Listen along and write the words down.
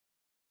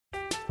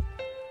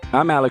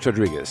I'm Alex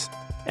Rodriguez.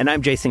 And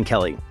I'm Jason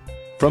Kelly.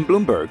 From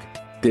Bloomberg,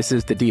 this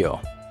is The Deal.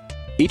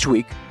 Each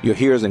week, you'll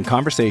hear us in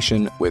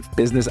conversation with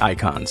business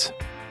icons.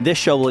 This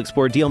show will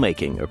explore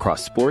deal-making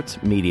across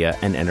sports, media,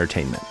 and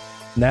entertainment.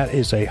 That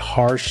is a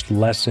harsh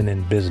lesson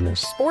in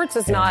business. Sports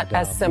is not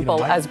as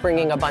simple as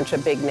bringing a bunch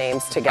of big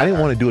names together. I didn't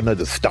want to do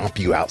another stomp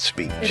you out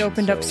speech. It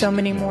opened up so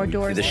many more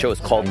doors. The show is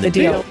called The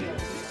Deal.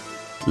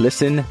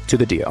 Listen to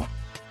The Deal.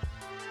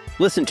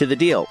 Listen to The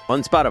Deal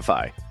on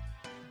Spotify.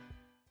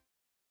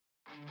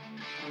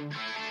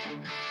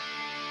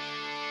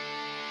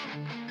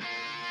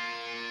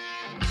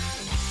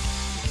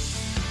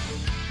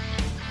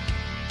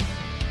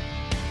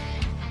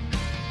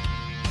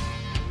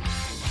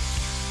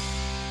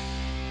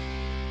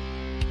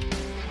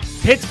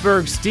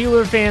 Pittsburgh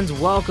Steelers fans,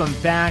 welcome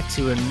back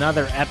to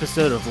another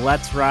episode of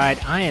Let's Ride.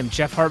 I am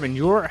Jeff Hartman,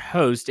 your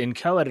host and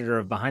co-editor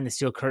of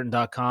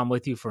BehindTheSteelCurtain.com,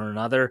 with you for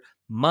another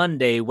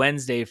Monday,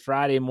 Wednesday,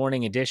 Friday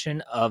morning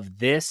edition of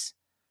this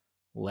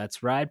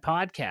Let's Ride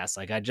podcast.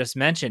 Like I just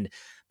mentioned,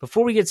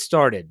 before we get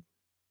started,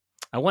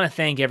 I want to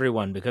thank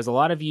everyone because a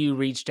lot of you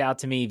reached out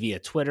to me via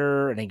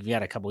Twitter. I think we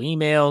got a couple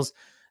emails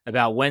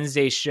about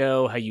Wednesday's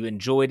show, how you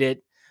enjoyed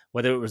it.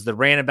 Whether it was the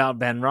rant about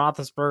Ben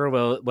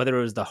Roethlisberger, whether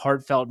it was the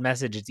heartfelt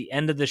message at the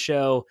end of the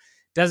show,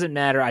 doesn't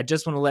matter. I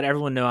just want to let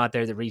everyone know out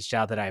there that reached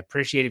out that I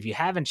appreciate it. If you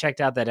haven't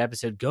checked out that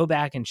episode, go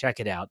back and check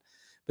it out.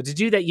 But to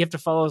do that, you have to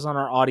follow us on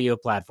our audio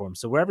platform.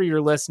 So wherever you're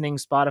listening,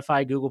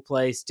 Spotify, Google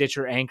Play,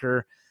 Stitcher,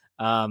 Anchor,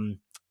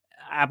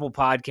 Apple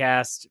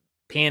Podcast,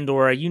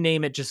 Pandora, you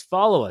name it, just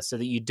follow us so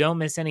that you don't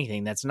miss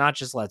anything. That's not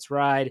just Let's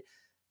Ride.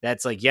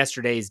 That's like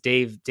yesterday's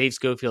Dave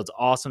Schofield's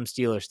awesome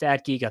Steelers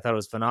Stat Geek. I thought it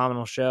was a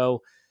phenomenal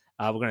show.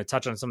 We're going to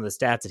touch on some of the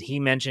stats that he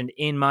mentioned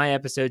in my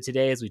episode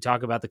today as we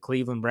talk about the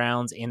Cleveland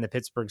Browns and the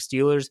Pittsburgh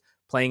Steelers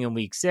playing in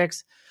Week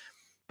 6,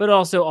 but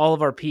also all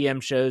of our PM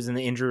shows and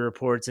the injury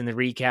reports and the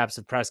recaps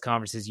of press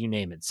conferences, you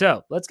name it.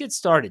 So let's get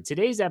started.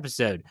 Today's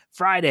episode,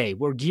 Friday,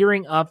 we're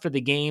gearing up for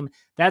the game.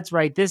 That's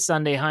right, this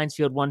Sunday, Heinz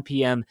Field, 1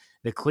 p.m.,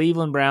 the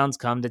Cleveland Browns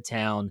come to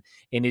town,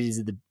 and it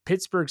is the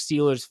Pittsburgh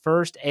Steelers'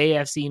 first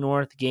AFC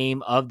North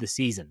game of the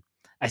season.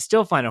 I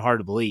still find it hard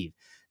to believe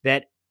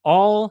that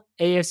all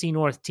AFC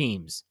North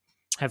teams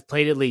have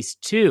played at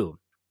least 2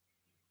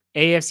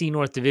 AFC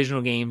North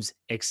divisional games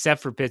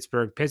except for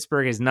Pittsburgh.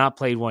 Pittsburgh has not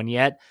played one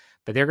yet,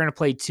 but they're going to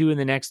play 2 in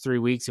the next 3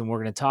 weeks, and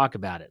we're going to talk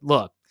about it.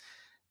 Look,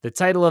 the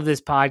title of this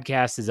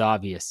podcast is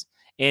obvious,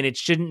 and it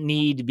shouldn't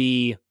need to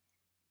be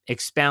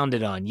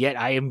expounded on, yet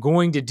I am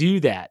going to do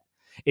that.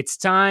 It's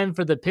time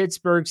for the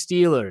Pittsburgh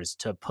Steelers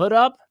to put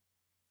up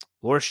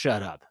or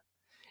shut up.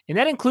 And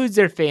that includes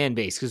their fan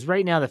base, because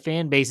right now the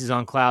fan base is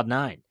on cloud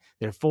 9.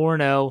 They're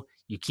 4-0.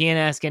 You can't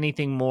ask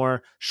anything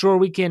more. Sure,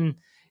 we can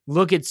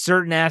look at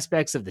certain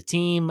aspects of the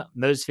team.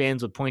 Most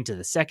fans would point to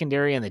the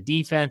secondary and the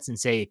defense and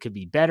say it could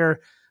be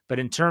better. But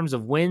in terms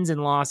of wins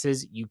and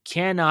losses, you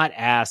cannot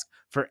ask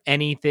for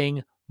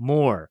anything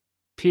more.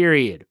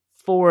 Period.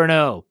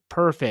 4-0.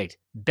 Perfect.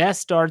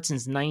 Best start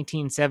since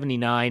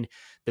 1979.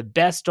 The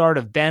best start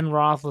of Ben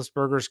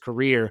Roethlisberger's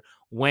career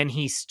when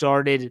he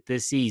started the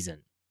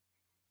season.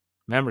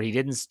 Remember, he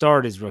didn't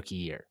start his rookie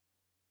year.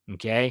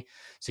 Okay?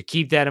 So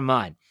keep that in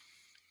mind.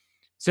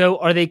 So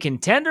are they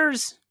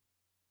contenders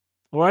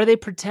or are they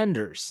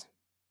pretenders?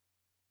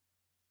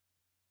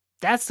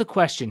 That's the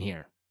question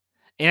here.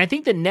 And I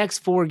think the next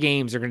 4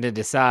 games are going to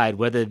decide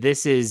whether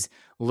this is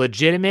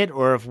legitimate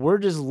or if we're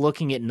just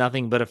looking at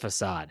nothing but a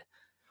facade.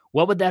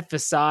 What would that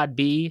facade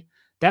be?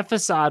 That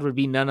facade would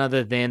be none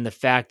other than the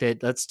fact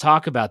that, let's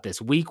talk about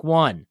this. Week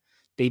 1,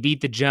 they beat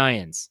the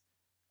Giants.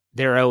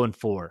 They're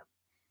 0-4.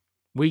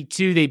 Week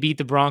 2, they beat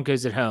the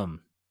Broncos at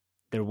home.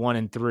 They're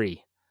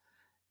 1-3.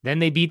 Then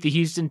they beat the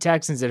Houston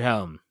Texans at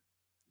home.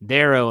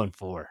 They're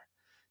 0-4.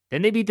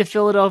 Then they beat the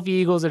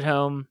Philadelphia Eagles at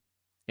home,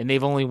 and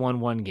they've only won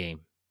 1 game.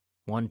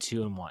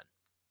 1-2-1.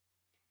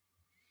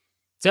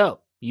 So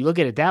you look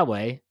at it that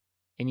way,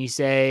 and you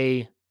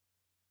say,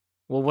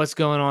 well, what's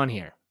going on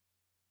here?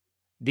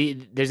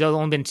 There's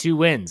only been 2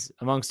 wins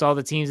amongst all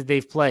the teams that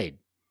they've played.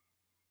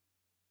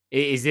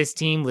 Is this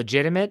team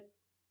legitimate?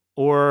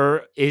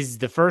 Or is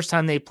the first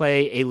time they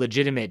play a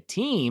legitimate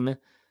team,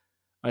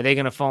 are they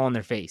going to fall on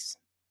their face?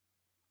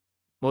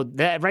 Well,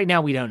 that right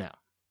now we don't know.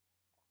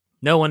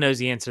 No one knows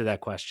the answer to that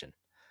question.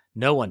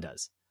 No one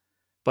does.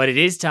 But it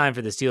is time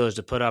for the Steelers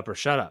to put up or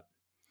shut up.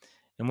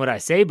 And what I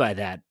say by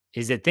that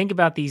is that think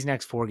about these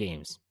next 4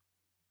 games.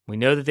 We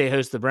know that they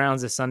host the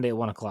Browns this Sunday at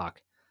 1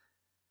 o'clock.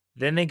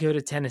 Then they go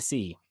to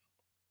Tennessee.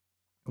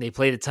 They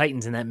play the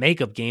Titans in that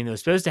makeup game that was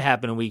supposed to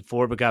happen in Week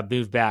 4 but got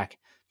moved back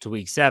to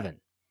Week 7.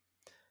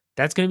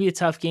 That's going to be a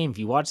tough game. If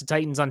you watch the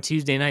Titans on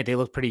Tuesday night, they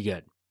look pretty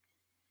good,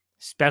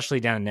 especially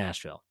down in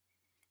Nashville.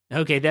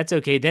 Okay, that's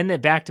okay. Then the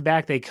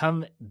back-to-back, they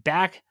come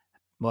back,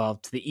 well,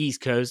 to the East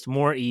Coast,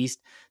 more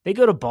east. They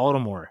go to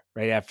Baltimore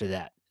right after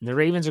that. And the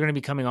Ravens are going to be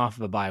coming off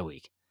of a bye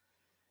week.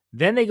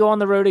 Then they go on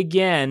the road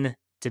again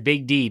to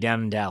Big D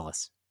down in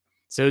Dallas.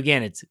 So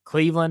again, it's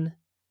Cleveland,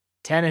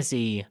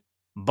 Tennessee,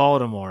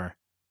 Baltimore,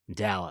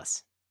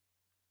 Dallas.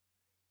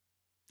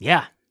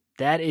 Yeah,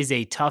 That is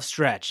a tough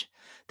stretch.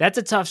 That's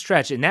a tough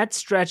stretch, and that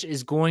stretch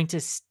is going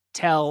to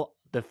tell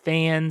the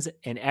fans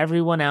and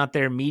everyone out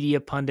there,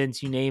 media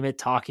pundits, you name it,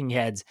 talking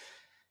heads,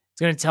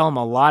 it's going to tell them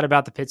a lot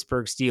about the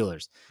Pittsburgh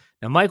Steelers.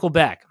 Now, Michael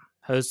Beck,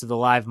 host of the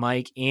Live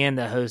Mic and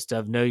the host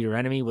of Know Your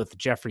Enemy with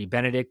Jeffrey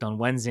Benedict on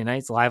Wednesday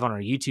nights, live on our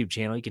YouTube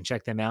channel. You can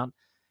check them out.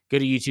 Go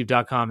to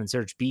youtube.com and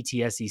search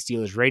BTSC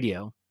Steelers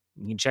Radio.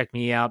 You can check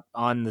me out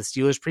on the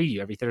Steelers preview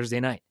every Thursday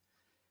night.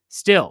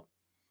 Still,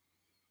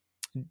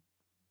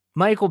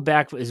 Michael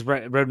Beck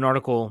wrote an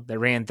article that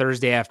ran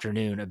Thursday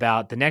afternoon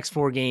about the next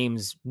 4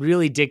 games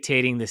really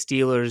dictating the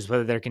Steelers,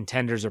 whether they're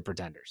contenders or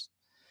pretenders.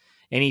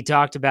 And he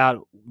talked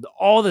about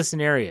all the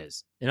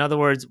scenarios. In other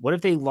words, what if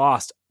they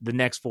lost the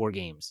next 4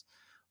 games?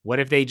 What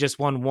if they just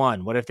won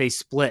 1? What if they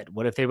split?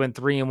 What if they went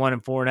 3-1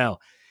 and 4-0?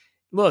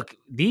 Look,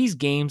 these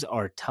games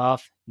are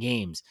tough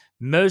games.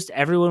 Most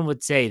everyone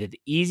would say that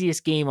the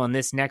easiest game on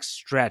this next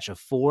stretch of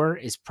 4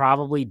 is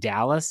probably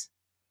Dallas.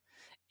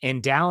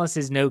 And Dallas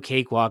is no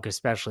cakewalk,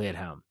 especially at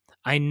home.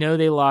 I know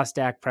they lost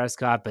Dak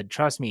Prescott, but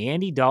trust me,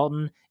 Andy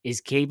Dalton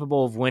is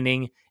capable of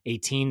winning a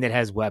team that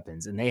has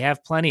weapons, and they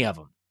have plenty of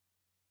them.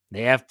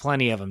 They have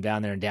plenty of them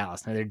down there in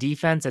Dallas. Now, their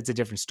defense, that's a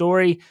different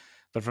story,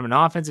 but from an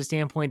offensive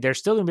standpoint, they're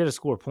still going to be able to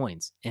score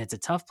points, and it's a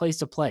tough place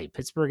to play.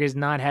 Pittsburgh has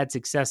not had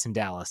success in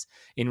Dallas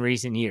in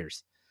recent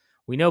years.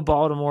 We know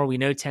Baltimore, we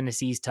know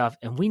Tennessee's tough,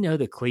 and we know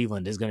that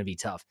Cleveland is going to be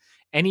tough.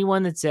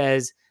 Anyone that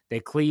says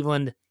that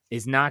Cleveland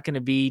is not going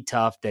to be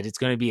tough, that it's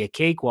going to be a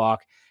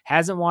cakewalk,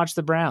 hasn't watched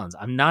the Browns.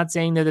 I'm not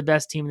saying they're the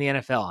best team in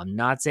the NFL. I'm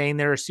not saying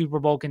they're a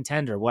Super Bowl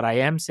contender. What I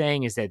am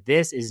saying is that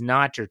this is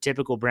not your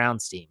typical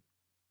Browns team.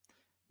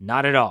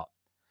 Not at all.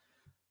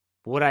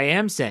 But what I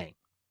am saying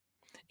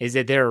is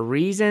that there are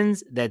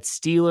reasons that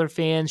Steeler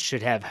fans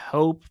should have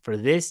hope for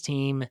this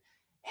team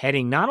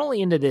heading not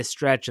only into this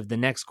stretch of the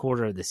next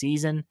quarter of the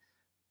season,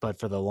 but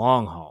for the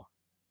long haul.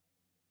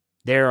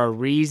 There are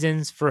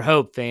reasons for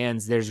hope,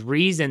 fans. There's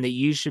reason that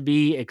you should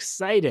be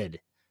excited.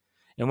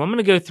 And I'm going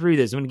to go through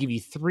this. I'm going to give you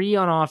 3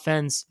 on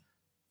offense,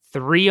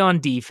 3 on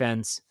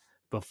defense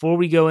before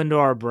we go into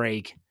our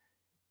break,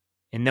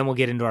 and then we'll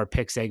get into our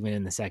pick segment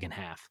in the second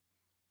half.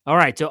 All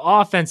right, so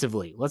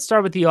offensively, let's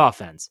start with the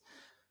offense.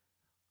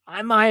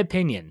 In my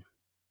opinion,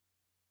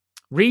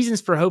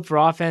 reasons for hope for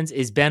offense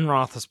is Ben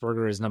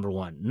Roethlisberger is number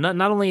 1. Not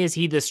only is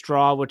he the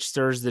straw which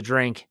stirs the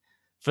drink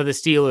for the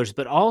Steelers,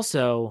 but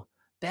also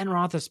Ben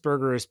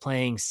Roethlisberger is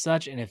playing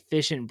such an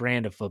efficient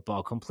brand of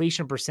football.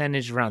 Completion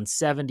percentage around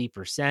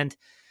 70%.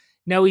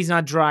 No, he's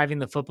not driving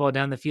the football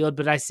down the field,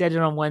 but I said it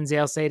on Wednesday.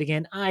 I'll say it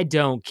again. I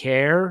don't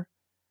care.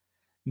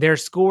 They're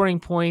scoring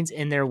points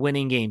and they're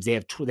winning games.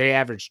 They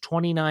average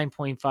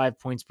 29.5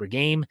 points per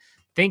game.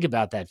 Think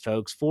about that,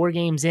 folks. 4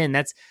 games in,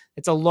 it's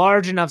a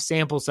large enough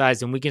sample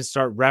size, and we can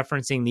start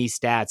referencing these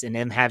stats and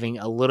them having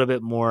a little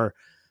bit more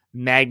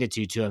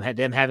magnitude to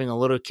them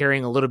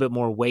carrying a little bit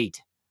more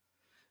weight.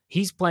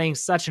 He's playing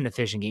such an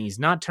efficient game. He's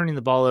not turning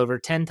the ball over,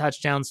 10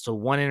 touchdowns to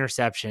 1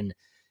 interception.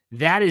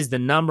 That is the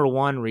number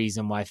 1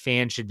 reason why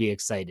fans should be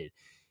excited.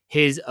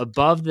 His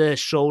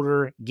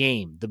above-the-shoulder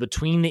game, the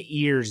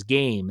between-the-ears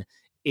game,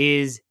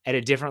 is at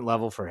a different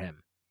level for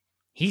him.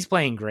 He's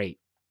playing great.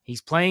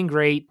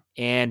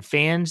 And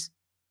fans,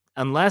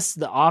 unless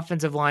the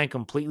offensive line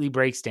completely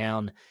breaks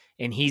down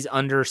and he's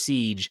under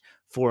siege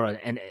for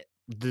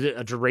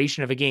a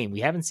duration of a game, we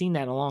haven't seen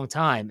that in a long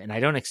time, and I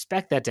don't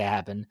expect that to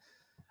happen.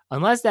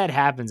 Unless that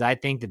happens, I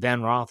think that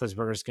Ben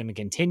Roethlisberger is going to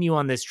continue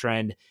on this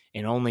trend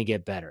and only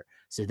get better.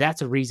 So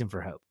that's a reason for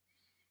hope.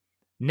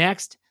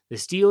 Next, the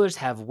Steelers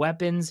have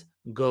weapons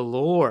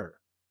galore.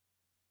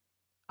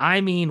 I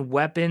mean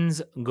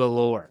weapons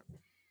galore.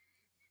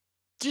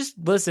 Just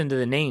listen to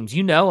the names.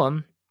 You know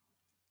them.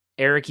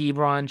 Eric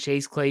Ebron,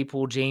 Chase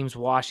Claypool, James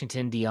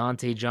Washington,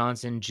 Deontay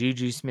Johnson,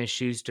 Juju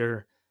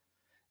Smith-Schuster.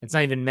 It's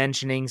not even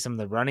mentioning some of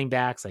the running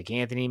backs like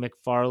Anthony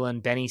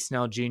McFarland, Benny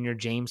Snell Jr.,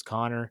 James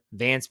Conner,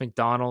 Vance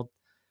McDonald.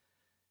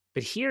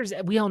 But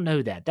we all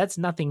know that. That's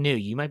nothing new.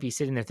 You might be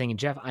sitting there thinking,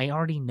 Jeff, I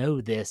already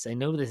know this. I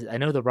know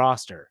the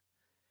roster.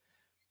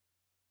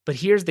 But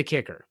here's the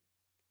kicker.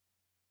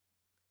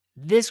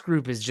 This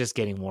group is just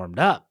getting warmed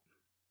up.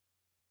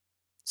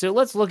 So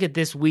let's look at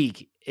this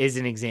week as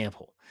an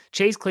example.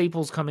 Chase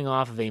Claypool's coming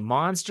off of a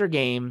monster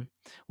game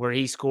where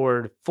he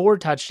scored 4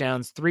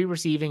 touchdowns, 3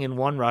 receiving and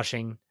 1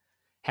 rushing,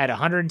 had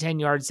 110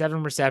 yards,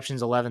 7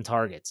 receptions, 11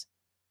 targets.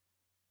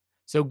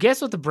 So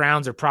guess what the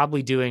Browns are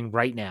probably doing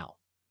right now?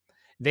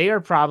 They are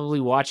probably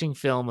watching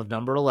film of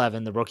number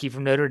 11, the rookie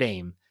from Notre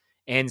Dame,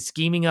 and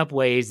scheming up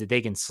ways that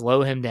they can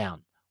slow him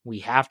down. We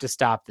have to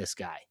stop this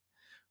guy.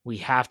 We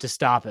have to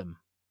stop him.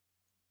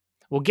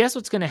 Well, guess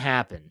what's going to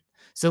happen?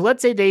 So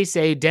let's say they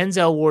say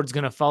Denzel Ward's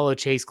going to follow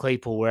Chase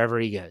Claypool wherever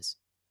he goes.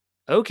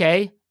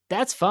 Okay,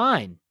 that's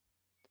fine.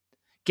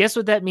 Guess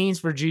what that means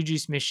for Juju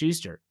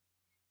Smith-Schuster?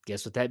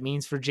 Guess what that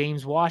means for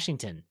James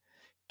Washington?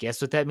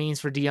 Guess what that means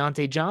for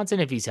Deontay Johnson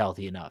if he's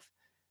healthy enough?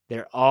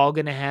 They're all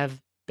going to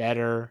have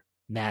better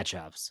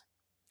matchups.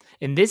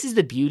 And this is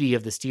the beauty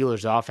of the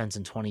Steelers offense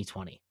in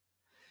 2020.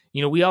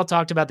 You know, we all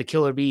talked about the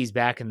killer bees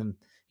back in the,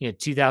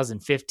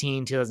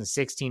 2015,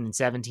 2016, and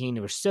 17.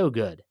 They were so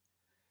good.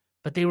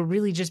 But they were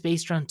really just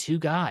based around two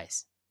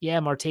guys. Yeah,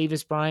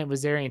 Martavis Bryant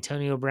was there,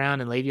 Antonio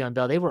Brown, and Le'Veon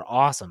Bell. They were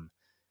awesome.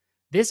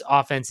 This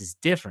offense is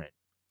different.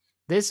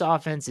 This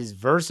offense is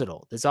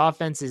versatile. This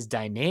offense is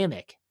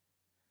dynamic.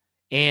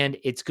 And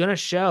it's going to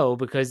show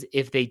because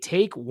if they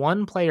take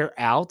one player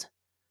out,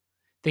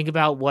 think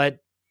about what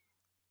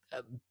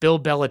Bill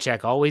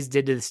Belichick always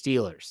did to the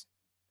Steelers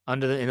in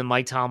the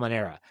Mike Tomlin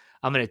era.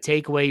 I'm going to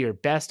take away your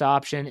best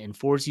option and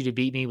force you to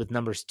beat me with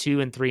numbers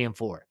 2 and 3 and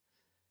 4.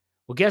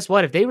 Well, guess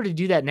what? If they were to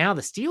do that now,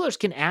 the Steelers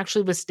can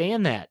actually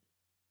withstand that.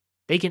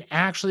 They can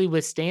actually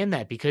withstand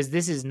that because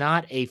this is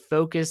not a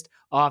focused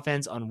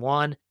offense on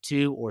 1,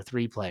 2, or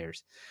 3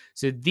 players.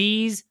 So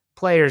these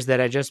players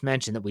that I just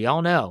mentioned that we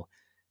all know,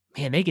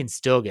 man, they can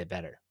still get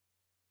better.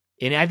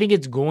 And I think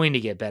it's going to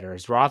get better.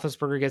 As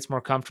Roethlisberger gets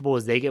more comfortable,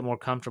 as they get more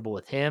comfortable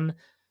with him,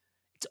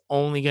 it's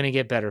only going to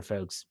get better,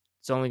 folks.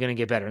 It's only going to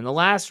get better. And the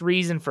last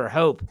reason for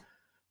hope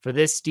for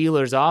this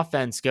Steelers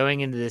offense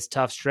going into this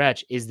tough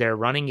stretch is their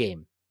running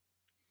game.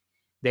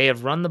 They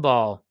have run the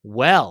ball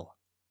well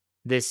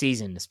this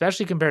season,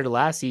 especially compared to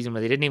last season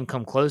where they didn't even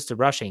come close to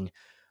rushing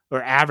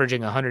or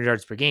averaging 100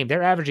 yards per game.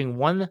 They're averaging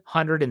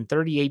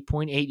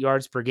 138.8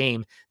 yards per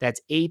game.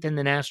 That's 8th in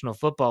the National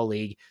Football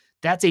League.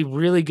 That's a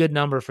really good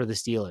number for the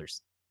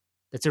Steelers.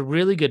 That's a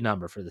really good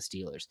number for the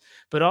Steelers.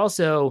 But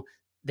also,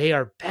 they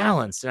are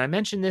balanced. And I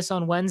mentioned this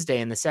on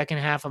Wednesday in the second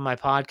half of my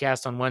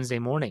podcast on Wednesday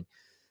morning.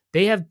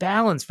 They have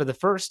balance for the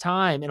first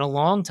time in a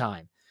long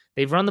time.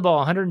 They've run the ball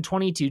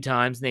 122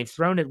 times, and they've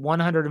thrown it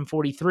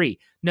 143.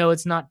 No,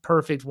 it's not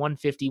perfect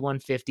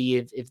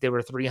 150 if there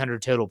were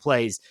 300 total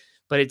plays,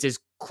 but it's as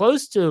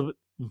close to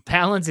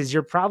balance as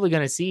you're probably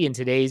going to see in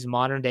today's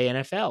modern-day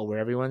NFL, where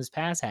everyone's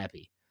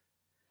pass-happy.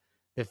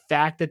 The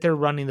fact that they're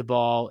running the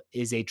ball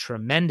is a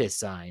tremendous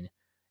sign,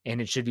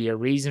 and it should be a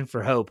reason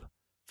for hope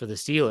for the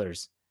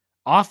Steelers,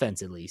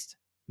 offense at least,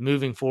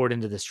 moving forward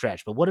into the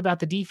stretch. But what about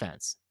the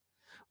defense?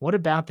 What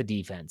about the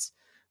defense?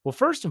 Well,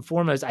 first and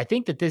foremost, I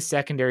think that this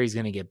secondary is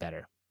going to get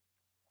better.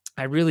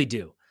 I really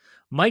do.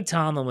 Mike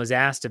Tomlin was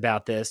asked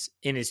about this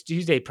in his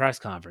Tuesday press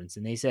conference,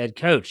 and they said,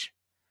 Coach,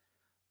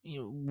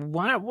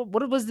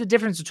 what was the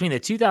difference between the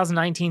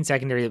 2019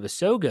 secondary that was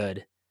so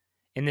good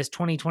and this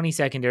 2020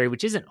 secondary,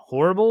 which isn't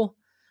horrible,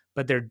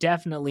 but they're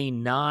definitely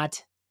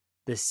not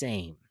the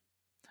same?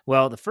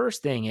 Well, the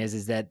first thing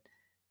is that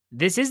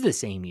this is the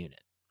same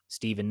unit.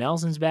 Steven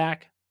Nelson's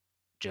back.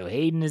 Joe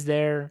Hayden is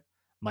there.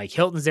 Mike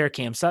Hilton's there,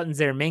 Cam Sutton's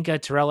there, Minka,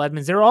 Terrell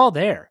Edmonds, they're all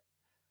there.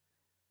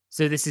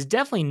 So this is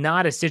definitely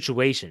not a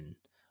situation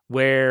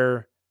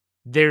where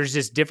there's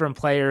just different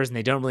players and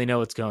they don't really know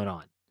what's going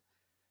on.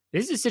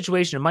 This is a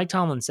situation, and Mike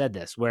Tomlin said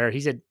this, where he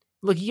said,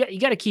 look, you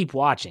got to keep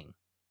watching.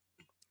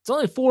 It's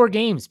only 4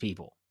 games,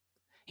 people.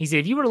 He said,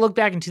 if you were to look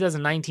back in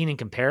 2019 and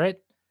compare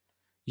it,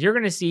 you're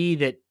going to see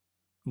that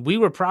we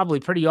were probably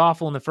pretty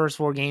awful in the first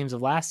 4 games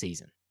of last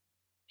season,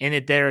 and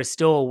that there is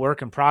still a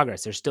work in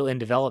progress. They're still in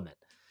development.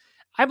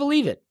 I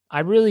believe it. I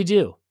really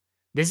do.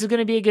 This is going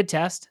to be a good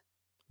test.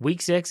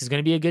 Week 6 is going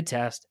to be a good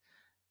test.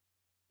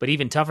 But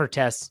even tougher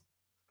tests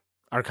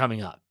are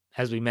coming up,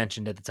 as we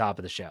mentioned at the top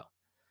of the show.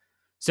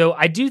 So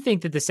I do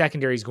think that the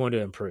secondary is going to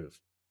improve,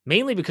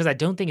 mainly because I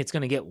don't think it's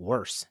going to get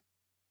worse.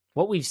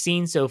 What we've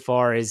seen so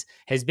far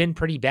has been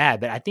pretty bad,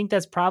 but I think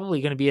that's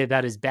probably going to be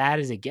about as bad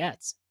as it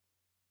gets.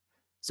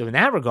 So in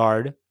that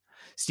regard,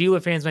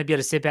 Steeler fans might be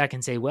able to sit back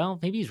and say, well,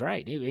 maybe he's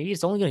right. Maybe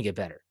it's only going to get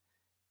better.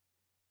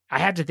 I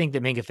have to think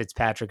that Minka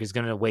Fitzpatrick is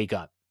going to wake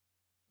up.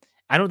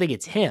 I don't think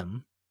it's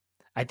him.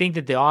 I think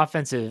that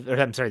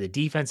the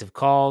defensive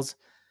calls,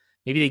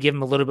 maybe they give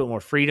him a little bit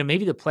more freedom.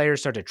 Maybe the players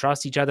start to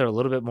trust each other a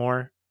little bit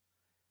more.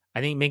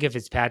 I think Minka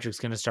Fitzpatrick's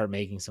going to start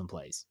making some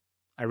plays.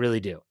 I really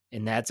do.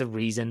 And that's a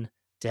reason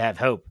to have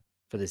hope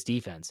for this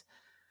defense.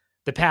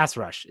 The pass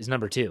rush is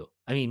number 2.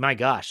 I mean, my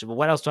gosh,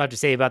 what else do I have to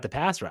say about the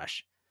pass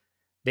rush?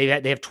 They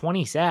have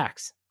 20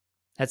 sacks.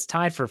 That's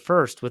tied for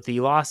first with the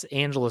Los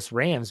Angeles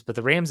Rams, but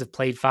the Rams have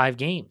played 5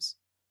 games.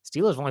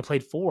 Steelers have only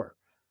played 4,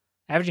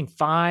 averaging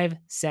 5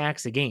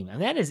 sacks a game.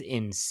 And that is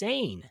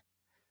insane.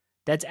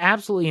 That's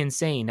absolutely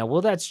insane. Now,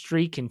 will that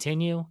streak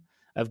continue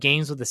of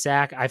games with a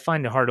sack? I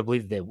find it hard to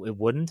believe that it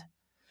wouldn't.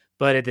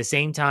 But at the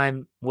same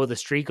time, will the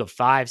streak of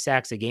 5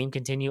 sacks a game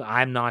continue?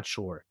 I'm not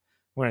sure.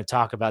 We're going to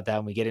talk about that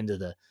when we get into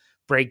the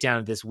breakdown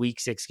of this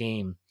Week 6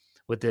 game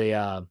with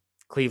the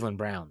Cleveland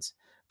Browns.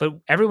 But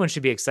everyone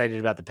should be excited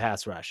about the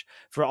pass rush.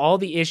 For all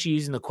the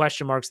issues and the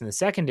question marks in the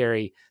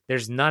secondary,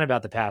 there's none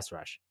about the pass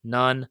rush.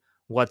 None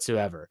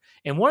whatsoever.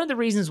 And one of the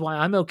reasons why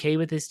I'm okay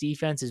with this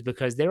defense is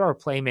because there are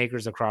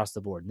playmakers across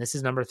the board. And this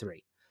is number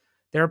 3.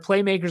 There are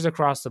playmakers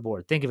across the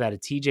board. Think about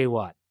it. TJ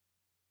Watt,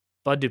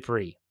 Bud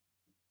Dupree,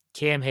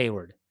 Cam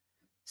Hayward,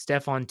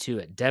 Stephon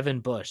Tuitt, Devin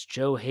Bush,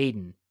 Joe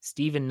Hayden,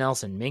 Steven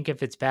Nelson, Minka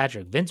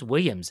Fitzpatrick. Vince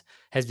Williams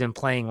has been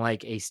playing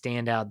like a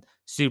standout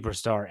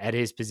superstar at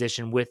his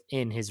position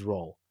within his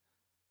role.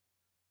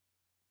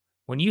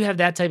 When you have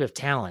that type of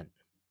talent,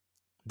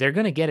 they're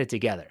going to get it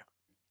together.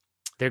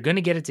 They're going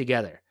to get it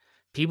together.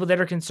 People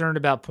that are concerned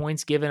about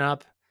points given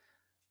up,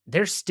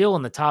 they're still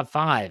in the top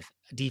 5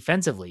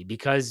 defensively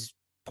because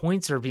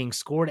points are being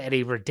scored at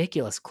a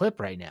ridiculous clip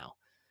right now.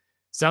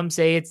 Some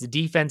say it's the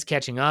defense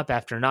catching up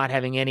after not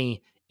having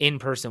any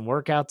in-person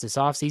workouts this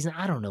offseason.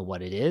 I don't know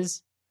what it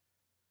is.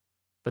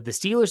 But the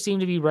Steelers seem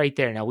to be right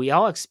there. Now, we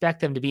all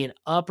expect them to be an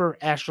upper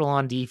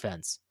echelon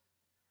defense.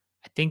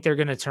 I think they're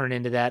going to turn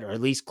into that, or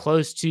at least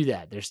close to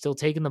that. They're still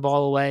taking the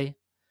ball away.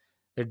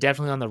 They're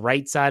definitely on the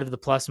right side of the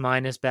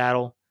plus-minus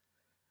battle.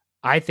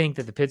 I think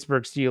that the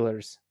Pittsburgh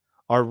Steelers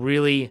are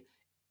really,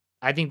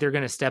 I think they're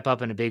going to step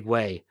up in a big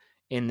way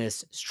in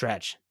this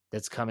stretch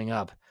that's coming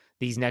up.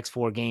 These next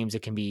 4 games,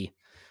 it can be,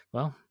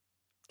 well,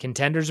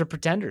 contenders or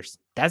pretenders.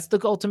 That's the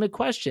ultimate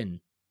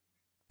question.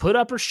 Put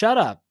up or shut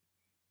up.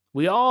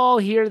 We all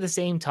hear the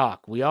same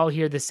talk. We all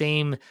hear the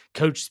same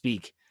coach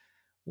speak.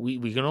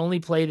 We can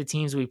only play the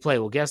teams we play.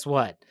 Well, guess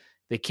what?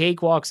 The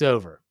cake walks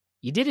over.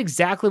 You did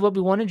exactly what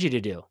we wanted you to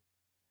do.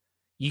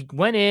 You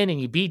went in and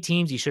you beat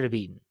teams you should have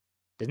beaten.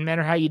 Doesn't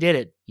matter how you did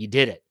it. You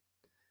did it.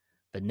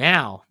 But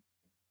now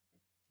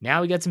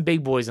we got some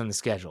big boys on the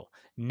schedule.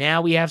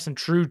 Now we have some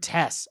true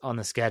tests on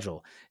the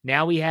schedule.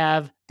 Now we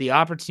have the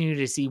opportunity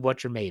to see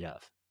what you're made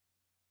of.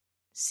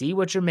 See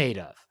what you're made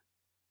of.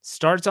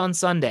 Starts on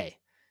Sunday.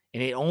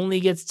 And it only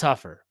gets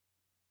tougher.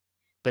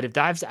 But if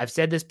I've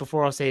said this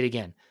before, I'll say it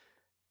again.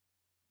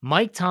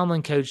 Mike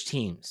Tomlin coached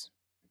teams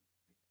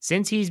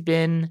since he's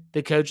been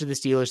the coach of the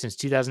Steelers since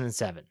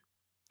 2007.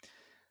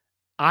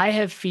 I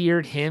have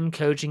feared him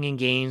coaching in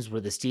games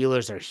where the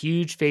Steelers are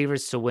huge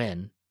favorites to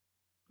win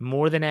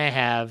more than I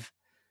have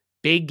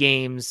big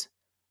games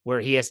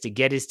where he has to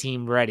get his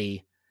team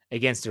ready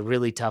against a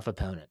really tough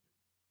opponent.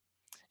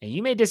 And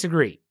you may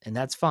disagree, and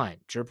that's fine.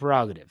 It's your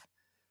prerogative.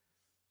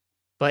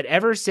 But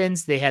ever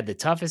since they had the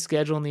toughest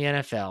schedule in the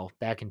NFL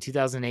back in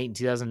 2008 and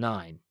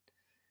 2009,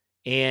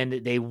 and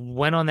they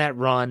went on that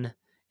run,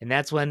 and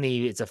that's when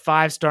it's a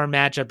 5-star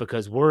matchup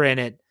because we're in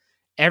it,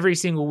 every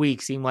single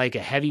week seemed like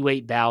a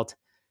heavyweight bout.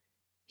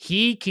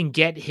 He can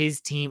get his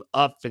team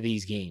up for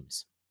these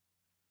games.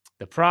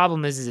 The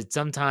problem is that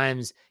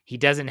sometimes he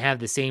doesn't have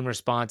the same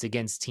response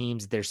against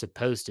teams they're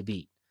supposed to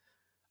beat.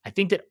 I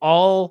think that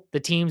all the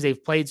teams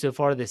they've played so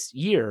far this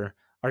year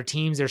are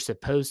teams they're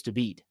supposed to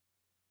beat.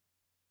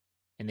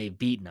 And they've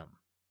beaten them,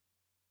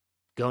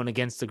 going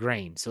against the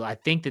grain. So I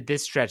think that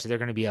this stretch, they're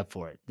going to be up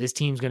for it. This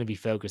team's going to be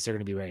focused. They're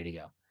going to be ready to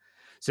go.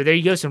 So there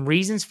you go. Some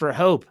reasons for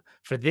hope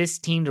for this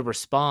team to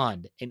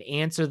respond and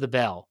answer the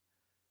bell.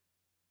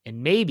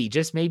 And maybe,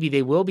 just maybe,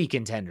 they will be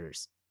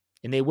contenders.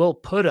 And they will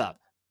put up.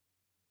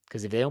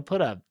 Because if they don't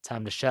put up,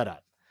 time to shut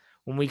up.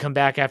 When we come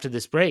back after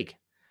this break,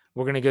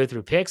 we're going to go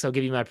through picks. I'll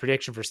give you my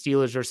prediction for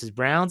Steelers versus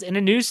Browns in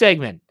a new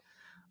segment.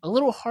 A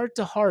little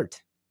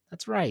heart-to-heart.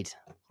 That's right.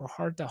 Or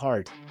heart to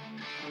heart.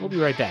 We'll be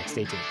right back.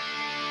 Stay tuned.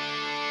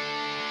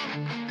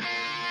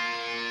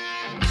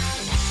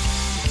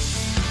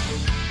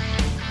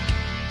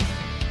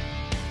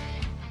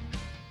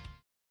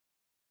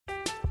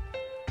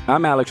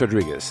 I'm Alex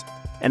Rodriguez.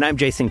 And I'm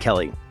Jason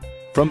Kelly.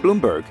 From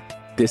Bloomberg,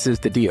 this is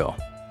The Deal.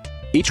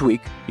 Each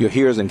week, you'll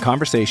hear us in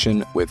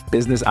conversation with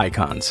business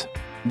icons.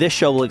 This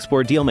show will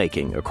explore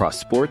deal-making across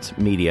sports,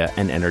 media,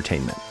 and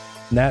entertainment.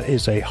 That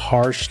is a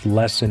harsh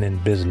lesson in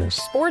business.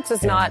 Sports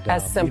is not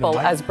as simple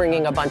as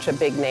bringing a bunch of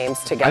big names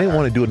together. I didn't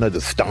want to do another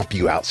stomp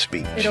you out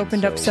speech. It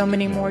opened up so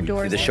many more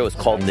doors. The show is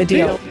called The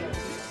Deal.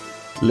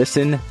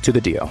 Listen to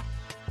The Deal.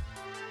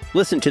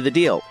 Listen to The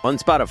Deal on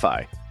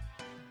Spotify.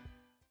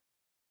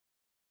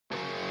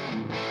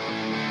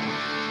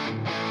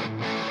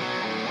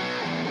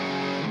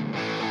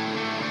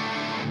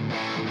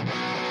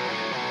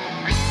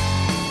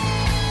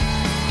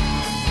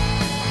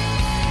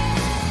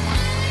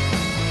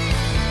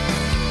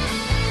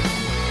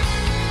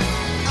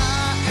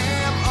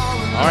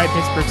 All right,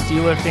 Pittsburgh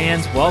Steelers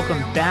fans, welcome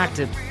back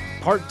to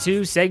part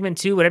 2, segment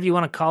 2, whatever you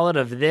want to call it,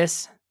 of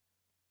this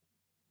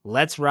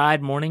Let's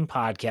Ride morning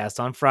podcast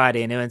on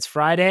Friday. And it's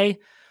Friday.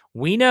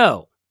 We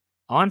know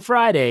on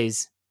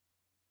Fridays,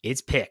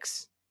 it's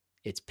picks.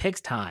 It's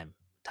picks time.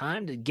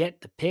 Time to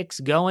get the picks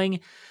going.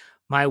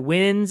 My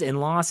wins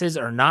and losses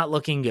are not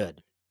looking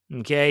good.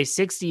 Okay,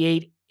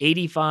 68,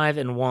 85,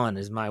 and 1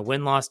 is my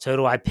win-loss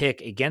total. I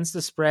pick against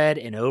the spread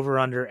and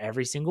over-under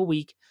every single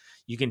week.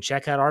 You can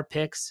check out our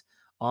picks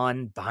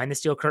on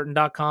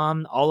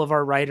BehindTheSteelCurtain.com. All of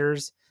our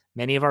writers,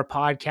 many of our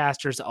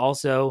podcasters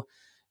also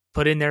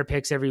put in their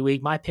picks every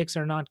week. My picks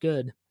are not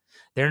good.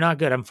 They're not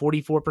good. I'm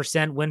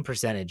 44% win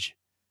percentage.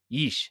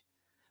 Yeesh.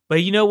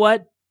 But you know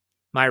what?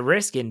 My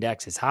risk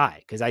index is high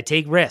because I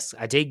take risks.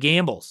 I take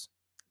gambles.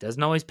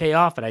 Doesn't always pay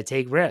off, but I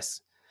take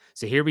risks.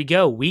 So here we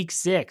go. Week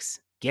 6,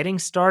 getting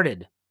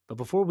started. But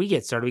before we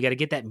get started, we got to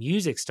get that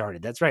music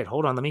started. That's right.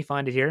 Hold on. Let me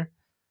find it here.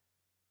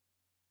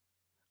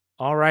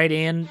 All right,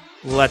 and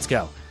let's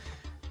go.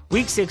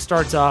 Week 6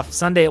 starts off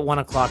Sunday at 1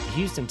 o'clock. The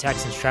Houston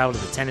Texans travel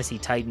to the Tennessee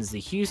Titans. The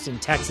Houston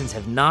Texans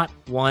have not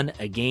won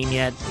a game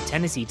yet. The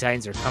Tennessee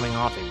Titans are coming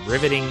off a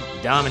riveting,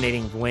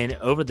 dominating win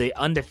over the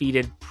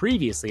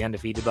previously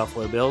undefeated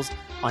Buffalo Bills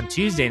on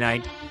Tuesday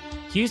night.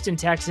 Houston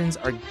Texans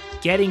are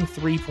getting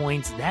 3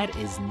 points. That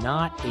is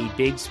not a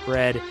big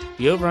spread.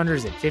 The over-under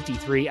is at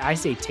 53. I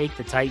say take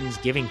the Titans,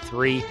 giving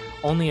 3,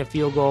 only a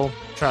field goal.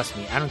 Trust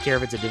me, I don't care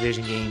if it's a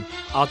division game.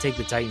 I'll take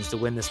the Titans to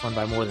win this one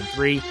by more than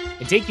 3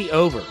 and take the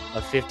over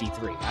of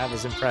 53. I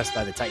was impressed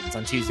by the Titans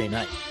on Tuesday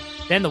night.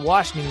 Then the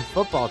Washington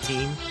football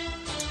team,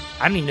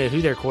 I don't even know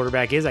who their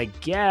quarterback is. I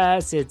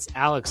guess it's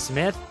Alex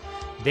Smith.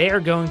 They are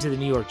going to the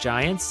New York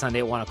Giants Sunday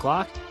at 1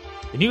 o'clock.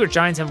 The New York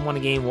Giants haven't won a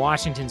game.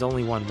 Washington's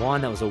only won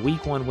 1. That was a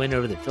Week 1 win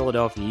over the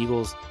Philadelphia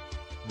Eagles.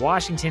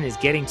 Washington is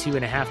getting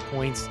 2.5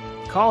 points.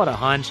 Call it a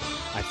hunch.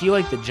 I feel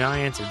like the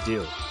Giants are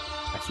due.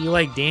 I feel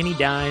like Danny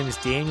Dimes,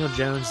 Daniel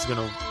Jones is going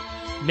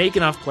to make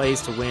enough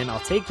plays to win. I'll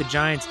take the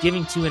Giants,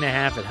 giving 2.5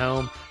 at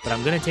home, but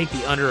I'm going to take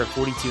the under at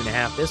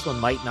 42.5. This one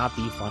might not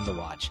be fun to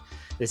watch.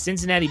 The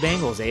Cincinnati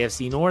Bengals,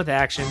 AFC North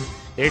action.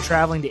 They're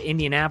traveling to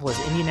Indianapolis.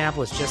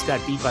 Indianapolis just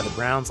got beat by the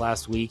Browns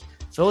last week.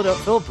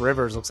 Phillip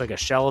Rivers looks like a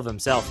shell of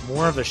himself,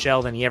 more of a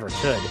shell than he ever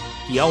could.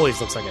 He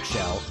always looks like a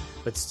shell,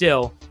 but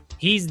still,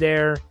 he's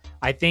there.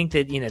 I think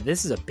that,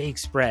 this is a big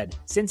spread.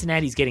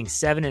 Cincinnati's getting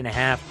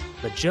 7.5,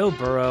 but Joe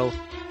Burrow,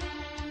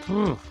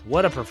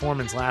 what a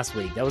performance last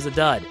week. That was a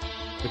dud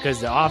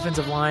because the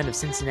offensive line of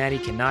Cincinnati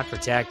cannot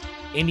protect.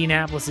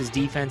 Indianapolis's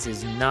defense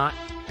is not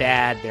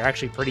bad. They're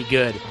actually pretty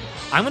good.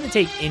 I'm going to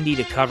take Indy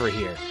to cover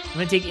here. I'm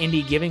going to take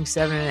Indy giving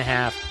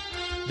 7.5.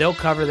 They'll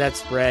cover that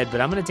spread, but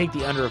I'm going to take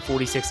the under of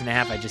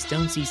 46.5. I just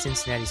don't see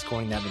Cincinnati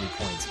scoring that many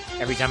points.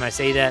 Every time I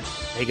say that,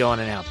 they go on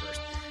an outburst.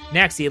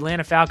 Next, the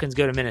Atlanta Falcons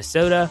go to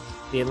Minnesota.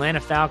 The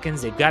Atlanta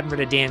Falcons, they've gotten rid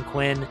of Dan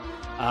Quinn.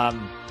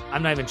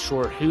 I'm not even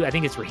sure who. I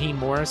think it's Raheem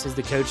Morris is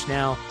the coach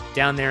now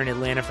down there in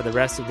Atlanta for the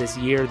rest of this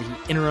year, the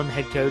interim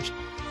head coach.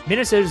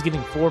 Minnesota's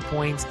giving 4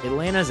 points.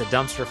 Atlanta's a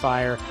dumpster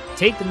fire.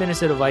 Take the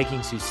Minnesota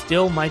Vikings, who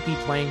still might be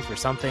playing for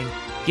something,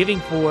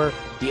 giving 4.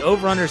 The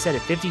over-under set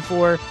at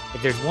 54.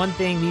 If there's one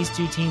thing these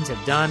two teams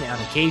have done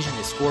on occasion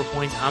is score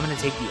points, I'm going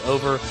to take the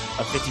over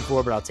of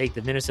 54, but I'll take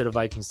the Minnesota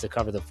Vikings to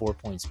cover the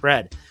 4-point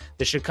spread.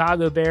 The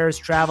Chicago Bears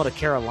travel to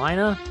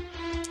Carolina.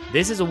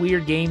 This is a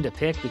weird game to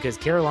pick because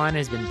Carolina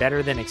has been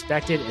better than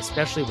expected,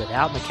 especially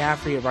without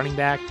McCaffrey at running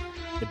back.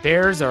 The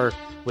Bears are,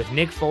 with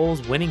Nick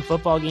Foles winning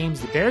football games,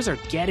 the Bears are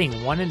getting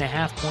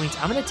 1.5 points.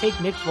 I'm going to take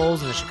Nick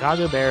Foles and the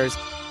Chicago Bears.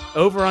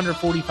 Over under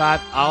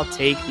 45, I'll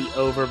take the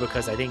over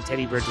because I think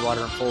Teddy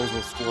Bridgewater and Foles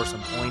will score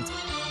some points.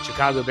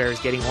 Chicago Bears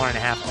getting 1.5,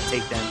 I'll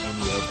take them in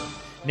the over.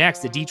 Next,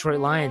 the Detroit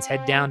Lions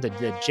head down to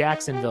the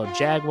Jacksonville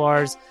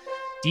Jaguars.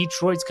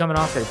 Detroit's coming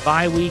off their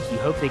bye week. You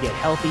hope they get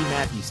healthy.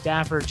 Matthew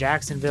Stafford,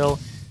 Jacksonville,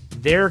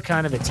 they're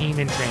kind of a team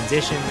in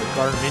transition with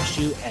Gardner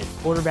Minshew at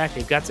quarterback.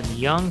 They've got some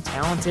young,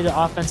 talented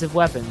offensive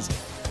weapons.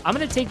 I'm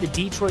going to take the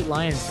Detroit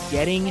Lions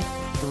giving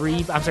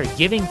 3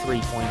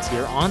 points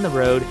here on the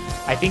road.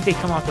 I think they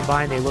come off the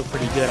bye and they look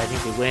pretty good. I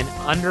think they win.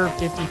 Under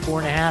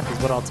 54.5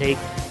 is what I'll take.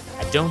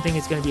 I don't think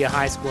it's going to be a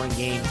high-scoring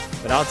game,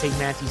 but I'll take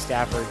Matthew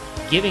Stafford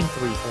giving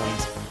 3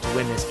 points to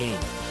win this game.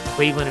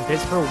 Cleveland and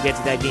Pittsburgh, we'll get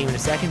to that game in a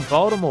second.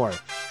 Baltimore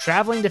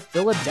traveling to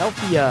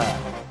Philadelphia.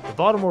 The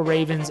Baltimore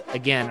Ravens,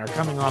 again, are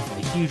coming off of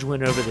a huge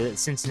win over the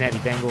Cincinnati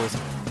Bengals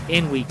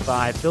in Week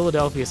 5.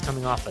 Philadelphia is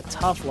coming off a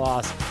tough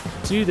loss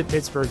to the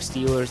Pittsburgh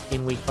Steelers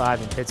in Week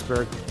 5 in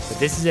Pittsburgh. But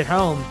this is at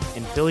home,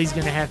 and Philly's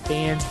going to have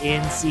fans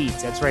in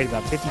seats. That's right,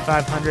 about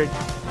 5,500.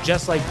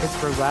 Just like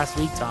Pittsburgh last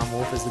week, Tom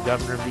Wolf is the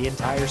governor of the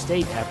entire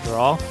state, after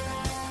all.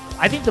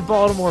 I think the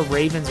Baltimore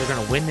Ravens are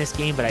going to win this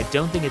game, but I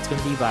don't think it's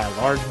going to be by a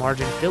large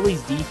margin.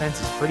 Philly's defense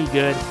is pretty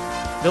good.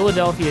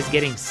 Philadelphia is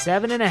getting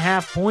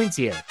 7.5 points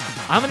here.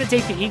 I'm going to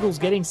take the Eagles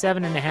getting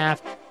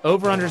 7.5.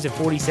 Over-unders at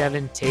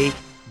 47. Take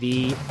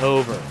the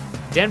over.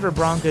 Denver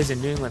Broncos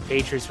and New England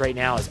Patriots right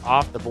now is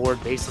off the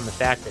board based on the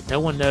fact that no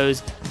one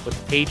knows what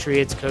the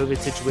Patriots' COVID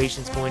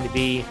situation is going to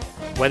be,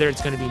 whether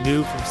it's going to be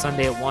moved from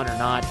Sunday at 1 or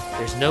not.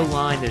 There's no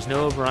line. There's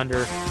no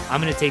over-under.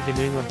 I'm going to take the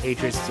New England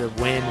Patriots to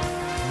win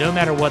no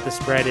matter what the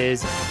spread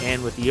is,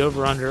 and with the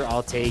over-under,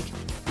 I'll take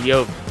the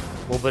over.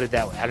 We'll put it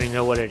that way. I don't even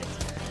know what it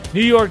is.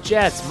 New York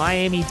Jets,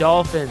 Miami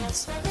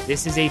Dolphins.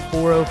 This is a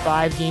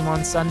 4:05 game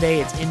on Sunday.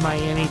 It's in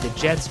Miami. The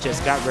Jets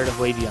just got rid of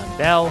Le'Veon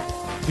Bell.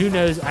 Who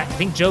knows? I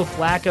think Joe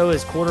Flacco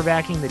is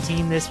quarterbacking the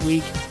team this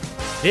week.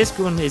 This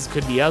one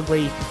could be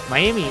ugly.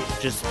 Miami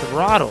just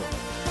throttled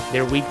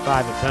their Week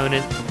 5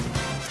 opponent.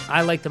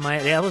 I like the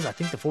Miami. I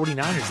think the 49ers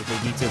that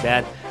they beat so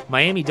bad.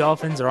 Miami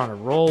Dolphins are on a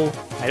roll.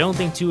 I don't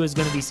think Tua is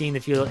going to be seeing the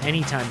field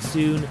anytime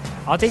soon.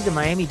 I'll take the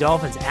Miami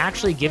Dolphins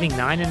actually giving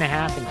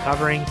 9.5 and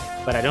covering,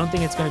 but I don't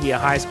think it's going to be a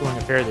high-scoring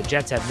affair. The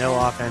Jets have no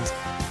offense.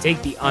 Take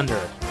the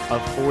under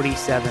of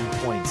 47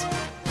 points.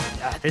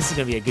 This is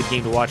going to be a good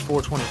game to watch.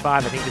 4:25.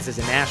 I think this is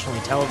a nationally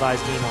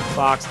televised game on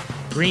Fox.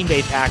 Green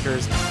Bay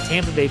Packers,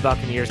 Tampa Bay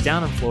Buccaneers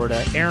down in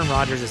Florida. Aaron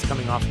Rodgers is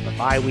coming off of a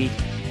bye week.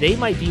 They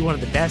might be one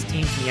of the best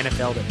teams in the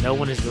NFL that no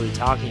one is really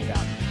talking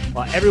about.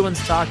 While everyone's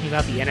talking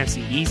about the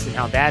NFC East and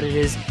how bad it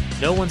is,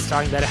 no one's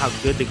talking about how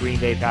good the Green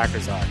Bay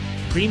Packers are.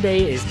 Green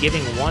Bay is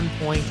giving 1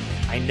 point.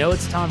 I know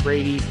it's Tom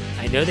Brady.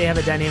 I know they have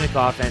a dynamic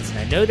offense, and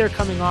I know they're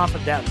coming off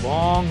of that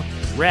long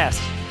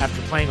rest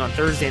after playing on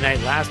Thursday night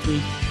last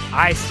week.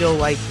 I still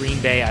like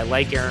Green Bay. I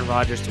like Aaron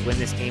Rodgers to win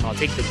this game. I'll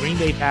take the Green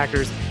Bay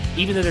Packers.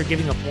 Even though they're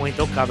giving a point,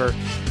 they'll cover.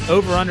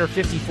 Over under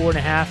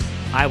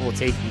 54.5, I will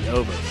take the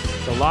over.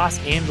 The Los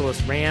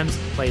Angeles Rams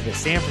play the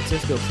San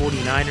Francisco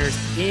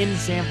 49ers in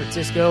San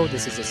Francisco.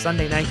 This is a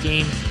Sunday night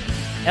game.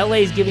 LA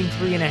is giving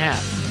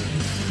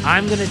 3.5.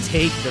 I'm going to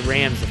take the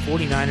Rams. The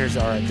 49ers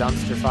are a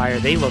dumpster fire.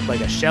 They look like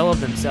a shell of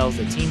themselves,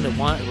 the team that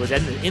was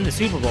in the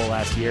Super Bowl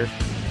last year.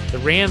 The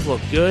Rams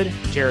look good.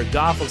 Jared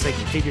Goff looks like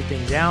he figured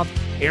things out.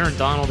 Aaron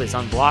Donald is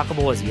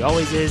unblockable, as he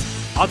always is.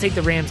 I'll take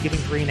the Rams giving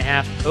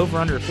 3.5. Over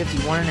under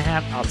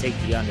 51.5, I'll take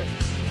the under.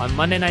 On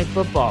Monday Night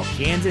Football,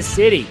 Kansas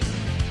City.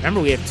 Remember,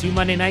 we have 2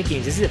 Monday night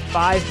games. This is at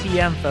 5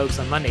 p.m., folks,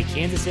 on Monday.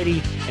 Kansas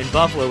City and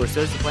Buffalo were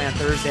supposed to play on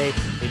Thursday.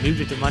 They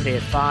moved it to Monday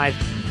at 5.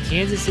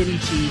 Kansas City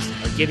Chiefs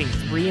are giving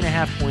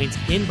 3.5 points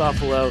in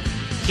Buffalo.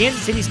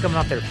 Kansas City's coming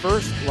off their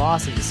first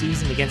loss of the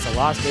season against the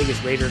Las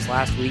Vegas Raiders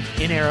last week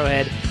in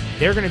Arrowhead.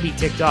 They're going to be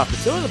ticked off, but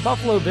so are the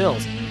Buffalo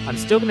Bills. I'm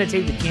still going to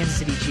take the Kansas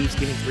City Chiefs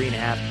giving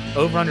 3.5.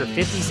 Over under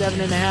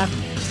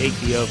 57.5, take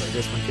the over.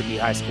 This one could be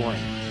high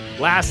scoring.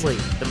 Lastly,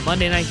 the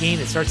Monday night game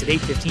that starts at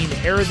 8:15,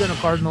 the Arizona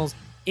Cardinals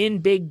in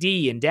Big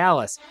D in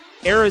Dallas.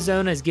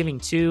 Arizona is giving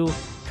 2.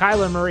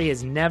 Kyler Murray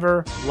has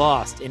never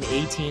lost in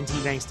AT&T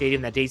Bank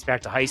Stadium. That dates back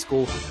to high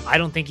school. I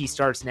don't think he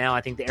starts now. I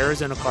think the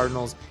Arizona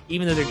Cardinals,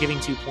 even though they're giving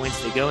 2 points,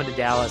 they go into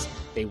Dallas,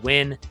 they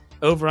win.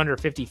 Over under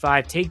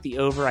 55, take the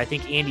over. I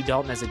think Andy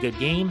Dalton has a good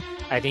game.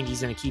 I think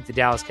he's going to keep the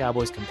Dallas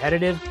Cowboys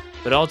competitive.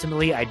 But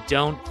ultimately, I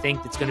don't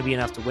think that's going to be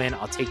enough to win.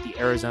 I'll take the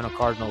Arizona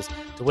Cardinals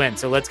to win.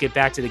 So let's get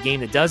back to the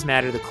game that does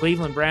matter. The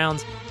Cleveland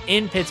Browns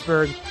in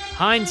Pittsburgh,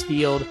 Heinz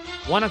Field,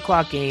 1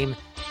 o'clock game.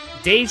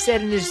 Dave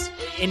said in his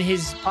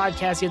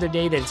podcast the other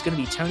day that it's going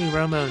to be Tony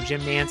Romo and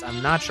Jim Nantz.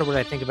 I'm not sure what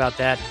I think about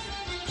that.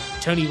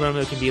 Tony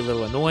Romo can be a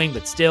little annoying,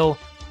 but still,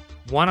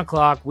 1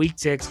 o'clock, week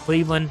 6,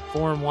 Cleveland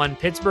 4-1,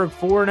 Pittsburgh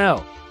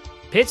 4-0.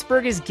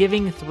 Pittsburgh is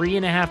giving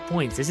 3.5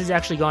 points. This has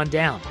actually gone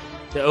down.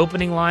 The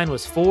opening line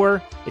was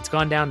 4. It's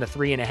gone down to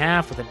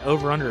 3.5 with an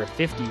over-under of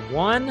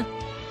 51.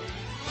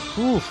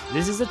 Oof,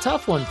 this is a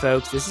tough one,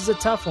 folks. This is a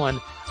tough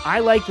one. I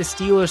like the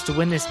Steelers to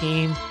win this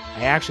game.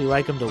 I actually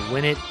like them to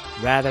win it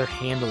rather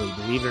handily,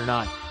 believe it or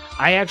not.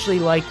 I actually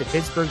like the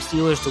Pittsburgh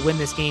Steelers to win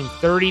this game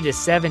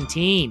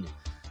 30-17.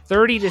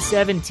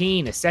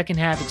 30-17, a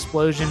second-half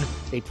explosion.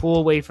 They pull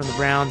away from the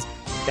Browns.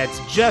 That's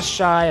just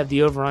shy of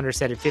the over-under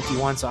set at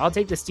 51. So I'll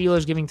take the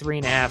Steelers giving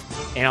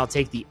 3.5, and I'll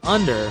take the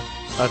under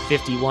of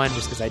 51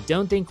 just because I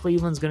don't think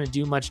Cleveland's going to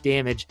do much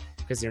damage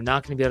because they're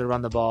not going to be able to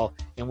run the ball.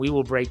 And we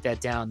will break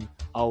that down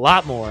a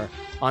lot more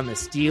on the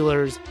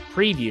Steelers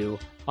preview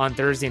on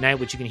Thursday night,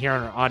 which you can hear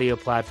on our audio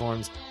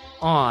platforms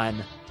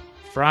on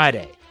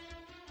Friday.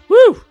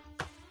 Woo!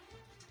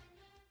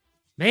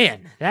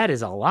 Man, that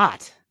is a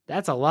lot.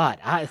 That's a lot.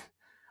 I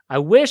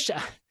wish...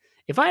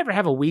 If I ever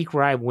have a week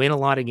where I win a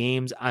lot of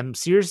games, I'm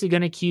seriously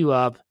going to queue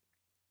up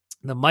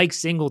the Mike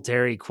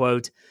Singletary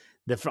quote.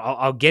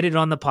 I'll get it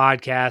on the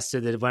podcast so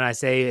that when I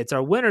say it's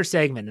our winner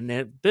segment, and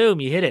then boom,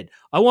 you hit it.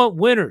 I want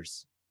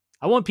winners.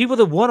 I want people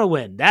that want to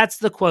win. That's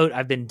the quote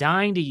I've been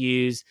dying to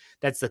use.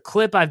 That's the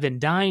clip I've been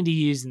dying to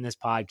use in this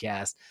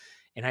podcast.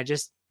 And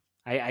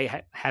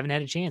I haven't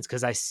had a chance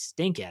because I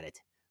stink at it.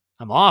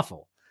 I'm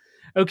awful.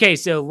 Okay,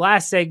 so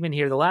last segment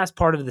here, the last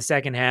part of the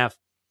second half.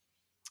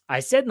 I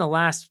said in the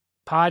last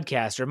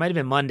podcast, or it might have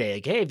been Monday,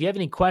 like, hey, if you have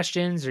any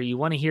questions or you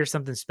want to hear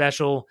something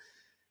special,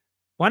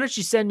 why don't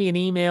you send me an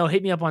email,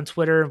 hit me up on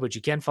Twitter, which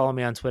you can follow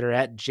me on Twitter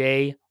at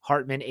jhartman,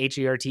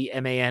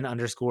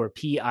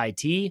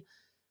 HARTMAN_PIT.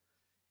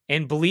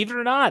 And believe it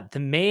or not, the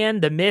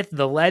man, the myth,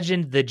 the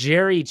legend, the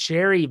Jerry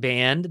Cherry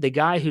Band, the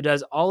guy who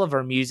does all of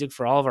our music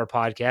for all of our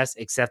podcasts,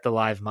 except the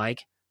live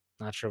mic.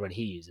 Not sure what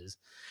he uses.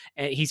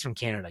 And he's from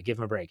Canada. Give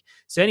him a break.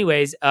 So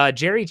anyways,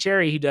 Jerry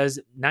Cherry, who does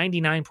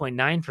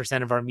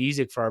 99.9% of our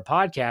music for our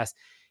podcast,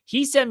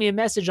 he sent me a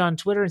message on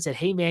Twitter and said,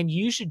 hey, man,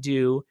 you should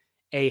do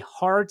a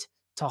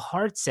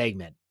heart-to-heart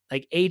segment,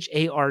 like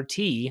HART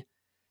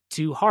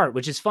to heart,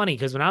 which is funny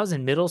because when I was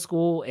in middle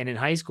school and in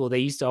high school, they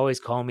used to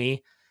always call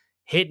me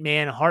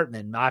Hitman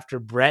Hartman after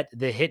Bret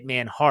the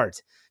Hitman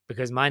Hart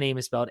because my name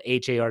is spelled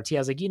HART. I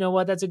was like, you know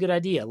what? That's a good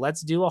idea.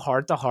 Let's do a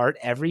heart-to-heart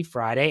every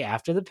Friday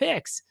after the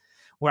picks,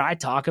 where I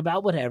talk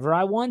about whatever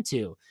I want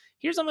to.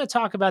 Here's what I'm going to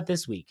talk about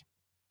this week.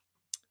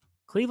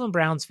 Cleveland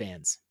Browns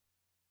fans.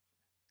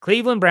 I'm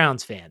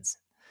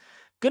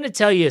going to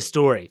tell you a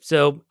story.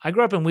 So I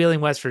grew up in Wheeling,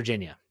 West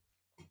Virginia.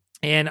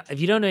 And if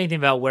you don't know anything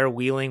about where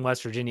Wheeling,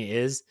 West Virginia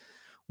is,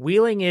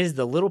 Wheeling is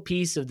the little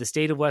piece of the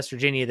state of West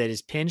Virginia that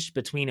is pinched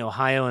between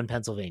Ohio and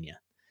Pennsylvania.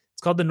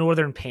 It's called the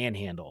Northern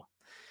Panhandle.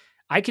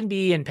 I can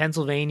be in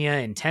Pennsylvania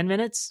in 10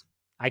 minutes.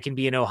 I can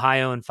be in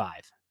Ohio in 5.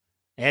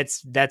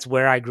 That's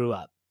where I grew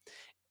up.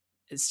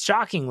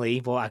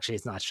 Shockingly, well, actually,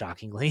 it's not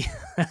shockingly.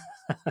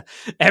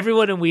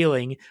 Everyone in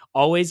Wheeling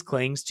always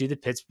clings to the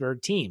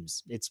Pittsburgh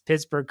teams. It's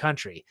Pittsburgh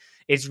country.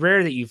 It's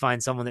rare that you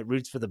find someone that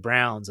roots for the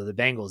Browns or the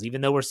Bengals,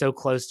 even though we're so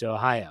close to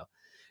Ohio.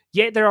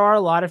 Yet there are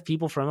a lot of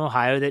people from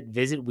Ohio that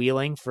visit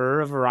Wheeling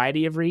for a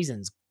variety of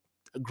reasons.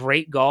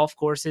 Great golf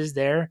courses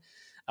there.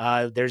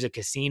 There's a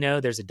casino.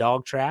 There's a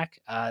dog track.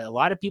 A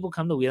lot of people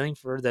come to Wheeling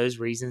for those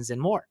reasons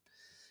and more.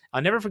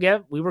 I'll never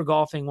forget, we were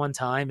golfing one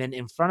time, and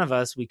in front of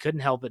us, we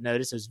couldn't help but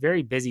notice it was a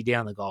very busy day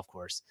on the golf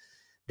course.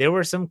 There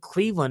were some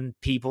Cleveland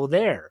people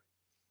there,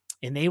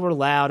 and they were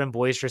loud and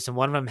boisterous, and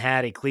one of them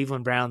had a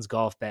Cleveland Browns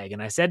golf bag.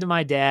 And I said to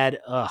my dad,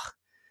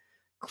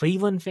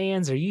 Cleveland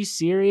fans, are you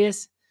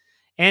serious?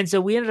 And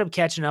so we ended up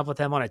catching up with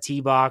them on a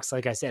tee box.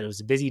 Like I said, it was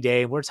a busy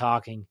day, and we're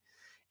talking.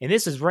 And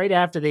this was right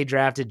after they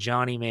drafted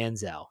Johnny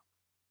Manziel.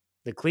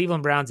 The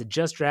Cleveland Browns had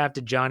just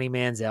drafted Johnny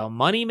Manziel,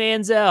 Money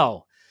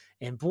Manziel.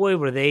 And boy,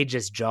 were they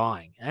just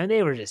jawing. I mean,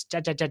 they were just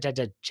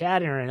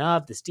chattering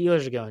up. The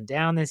Steelers are going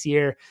down this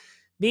year.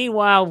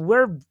 Meanwhile,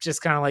 we're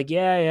just kind of like,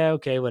 yeah,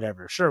 okay,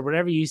 whatever. Sure,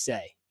 whatever you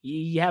say.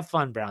 You have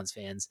fun, Browns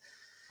fans.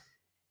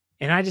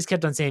 And I just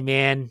kept on saying,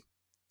 man,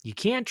 you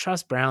can't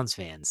trust Browns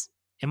fans.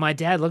 And my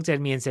dad looked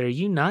at me and said, are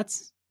you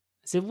nuts?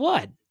 I said,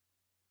 what?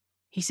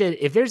 He said,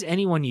 if there's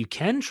anyone you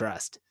can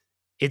trust,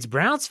 it's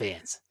Browns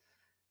fans.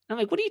 I'm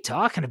like, what are you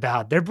talking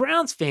about? They're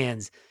Browns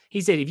fans.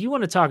 He said, if you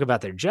want to talk about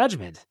their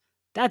judgment,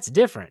 that's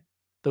different.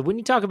 But when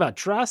you talk about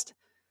trust,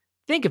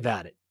 think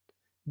about it.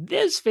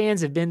 Those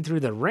fans have been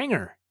through the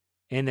ringer,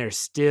 and they're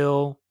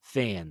still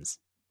fans.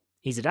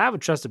 He said, I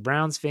would trust a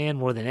Browns fan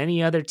more than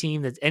any other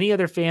team, that's any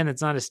other fan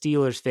that's not a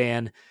Steelers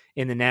fan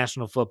in the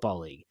National Football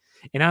League.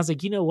 And I was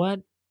like, you know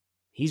what?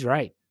 He's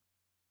right.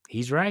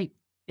 He's right.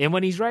 And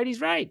when he's right,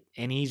 he's right.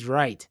 And he's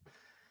right.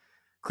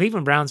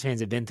 Cleveland Browns fans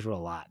have been through a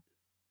lot.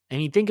 I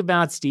mean, think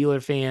about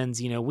Steeler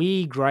fans. You know,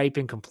 we gripe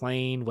and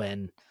complain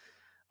when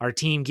our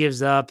team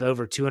gives up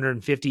over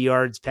 250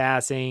 yards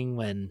passing,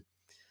 when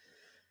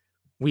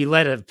we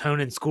let an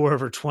opponent score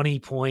over 20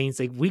 points.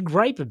 Like, we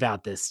gripe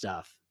about this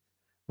stuff.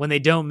 When they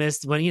don't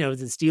miss, when, you know,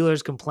 the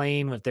Steelers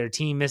complain if their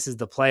team misses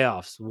the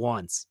playoffs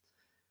once.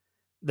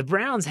 The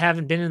Browns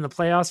haven't been in the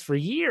playoffs for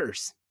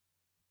years.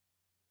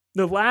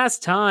 The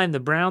last time the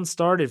Browns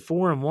started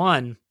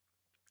 4-1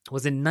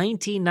 was in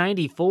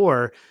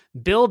 1994.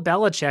 Bill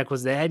Belichick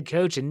was the head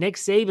coach and Nick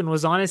Saban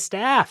was on his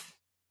staff.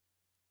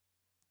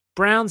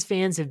 Browns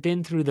fans have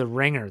been through the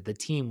ringer, the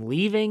team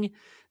leaving,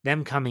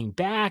 them coming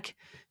back,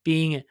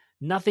 being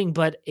nothing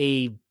but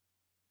a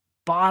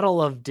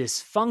bottle of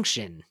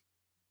dysfunction.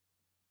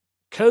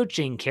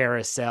 Coaching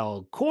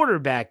carousel,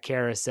 quarterback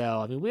carousel.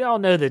 I mean, we all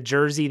know the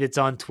jersey that's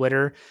on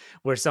Twitter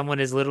where someone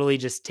has literally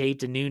just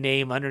taped a new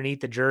name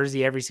underneath the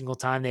jersey every single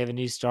time they have a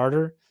new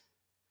starter.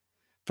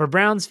 For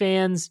Browns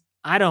fans,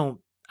 I don't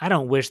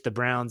wish the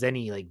Browns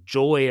any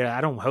joy. I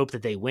don't hope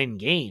that they win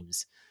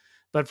games.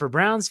 But for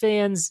Browns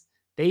fans,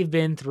 they've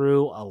been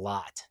through a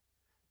lot.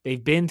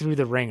 They've been through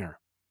the ringer,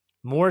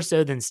 more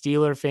so than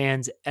Steeler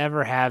fans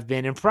ever have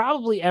been and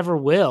probably ever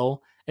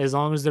will as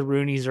long as the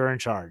Rooneys are in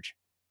charge.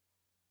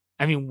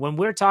 I mean, when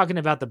we're talking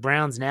about the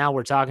Browns now,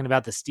 we're talking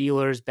about the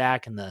Steelers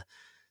back in the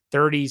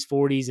 30s,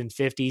 40s, and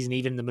 50s, and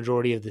even the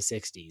majority of the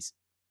 60s.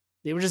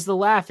 They were just the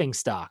laughing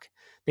stock.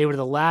 They were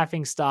the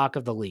laughing stock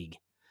of the league.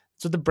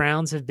 That's what the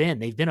Browns have been.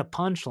 They've been a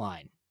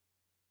punchline.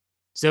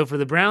 So for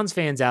the Browns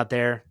fans out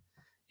there,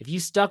 if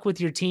you stuck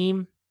with your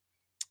team,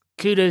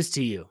 kudos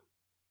to you.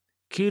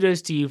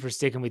 Kudos to you for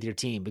sticking with your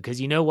team, because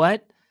you know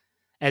what?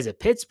 As a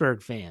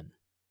Pittsburgh fan,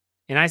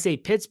 and I say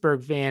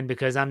Pittsburgh fan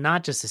because I'm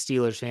not just a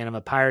Steelers fan, I'm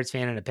a Pirates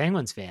fan and a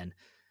Penguins fan,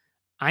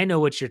 I know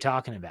what you're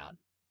talking about.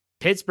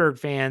 Pittsburgh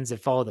fans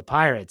that follow the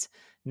Pirates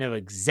know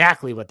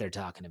exactly what they're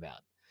talking about.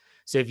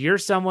 So if you're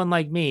someone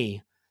like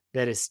me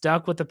that is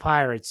stuck with the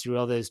Pirates through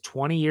all those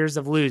 20 years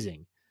of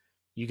losing,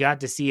 you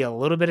got to see a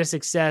little bit of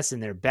success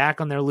and they're back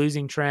on their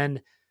losing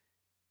trend,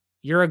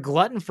 you're a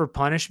glutton for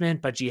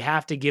punishment, but you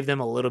have to give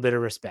them a little bit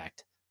of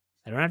respect.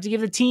 I don't have to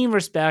give the team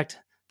respect,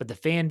 but the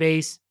fan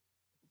base,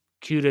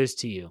 kudos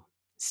to you.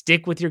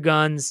 Stick with your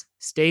guns.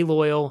 Stay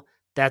loyal.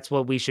 That's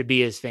what we should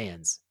be as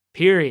fans.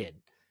 Period.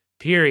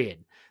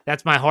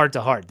 That's my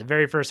heart-to-heart, the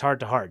very first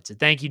heart-to-heart. So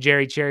thank you,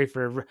 Jerry Cherry,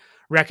 for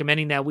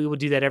recommending that. We will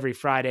do that every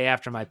Friday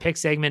after my pick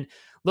segment.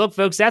 Look,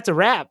 folks, that's a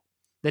wrap.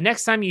 The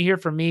next time you hear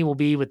from me will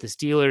be with the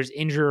Steelers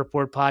Injury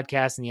Report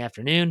podcast in the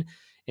afternoon,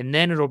 and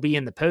then it'll be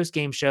in the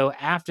post-game show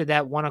after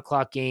that 1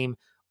 o'clock game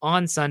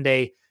on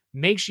Sunday.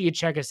 Make sure you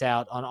check us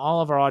out on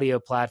all of our audio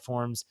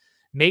platforms.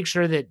 Make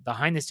sure that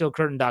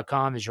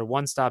BehindTheSteelCurtain.com is your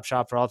one-stop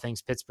shop for all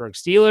things Pittsburgh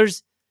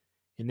Steelers.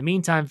 In the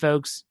meantime,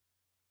 folks,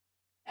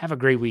 have a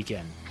great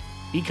weekend.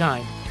 Be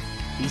kind,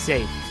 be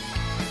safe,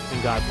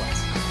 and God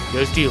bless.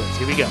 Go Steelers.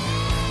 Here we go.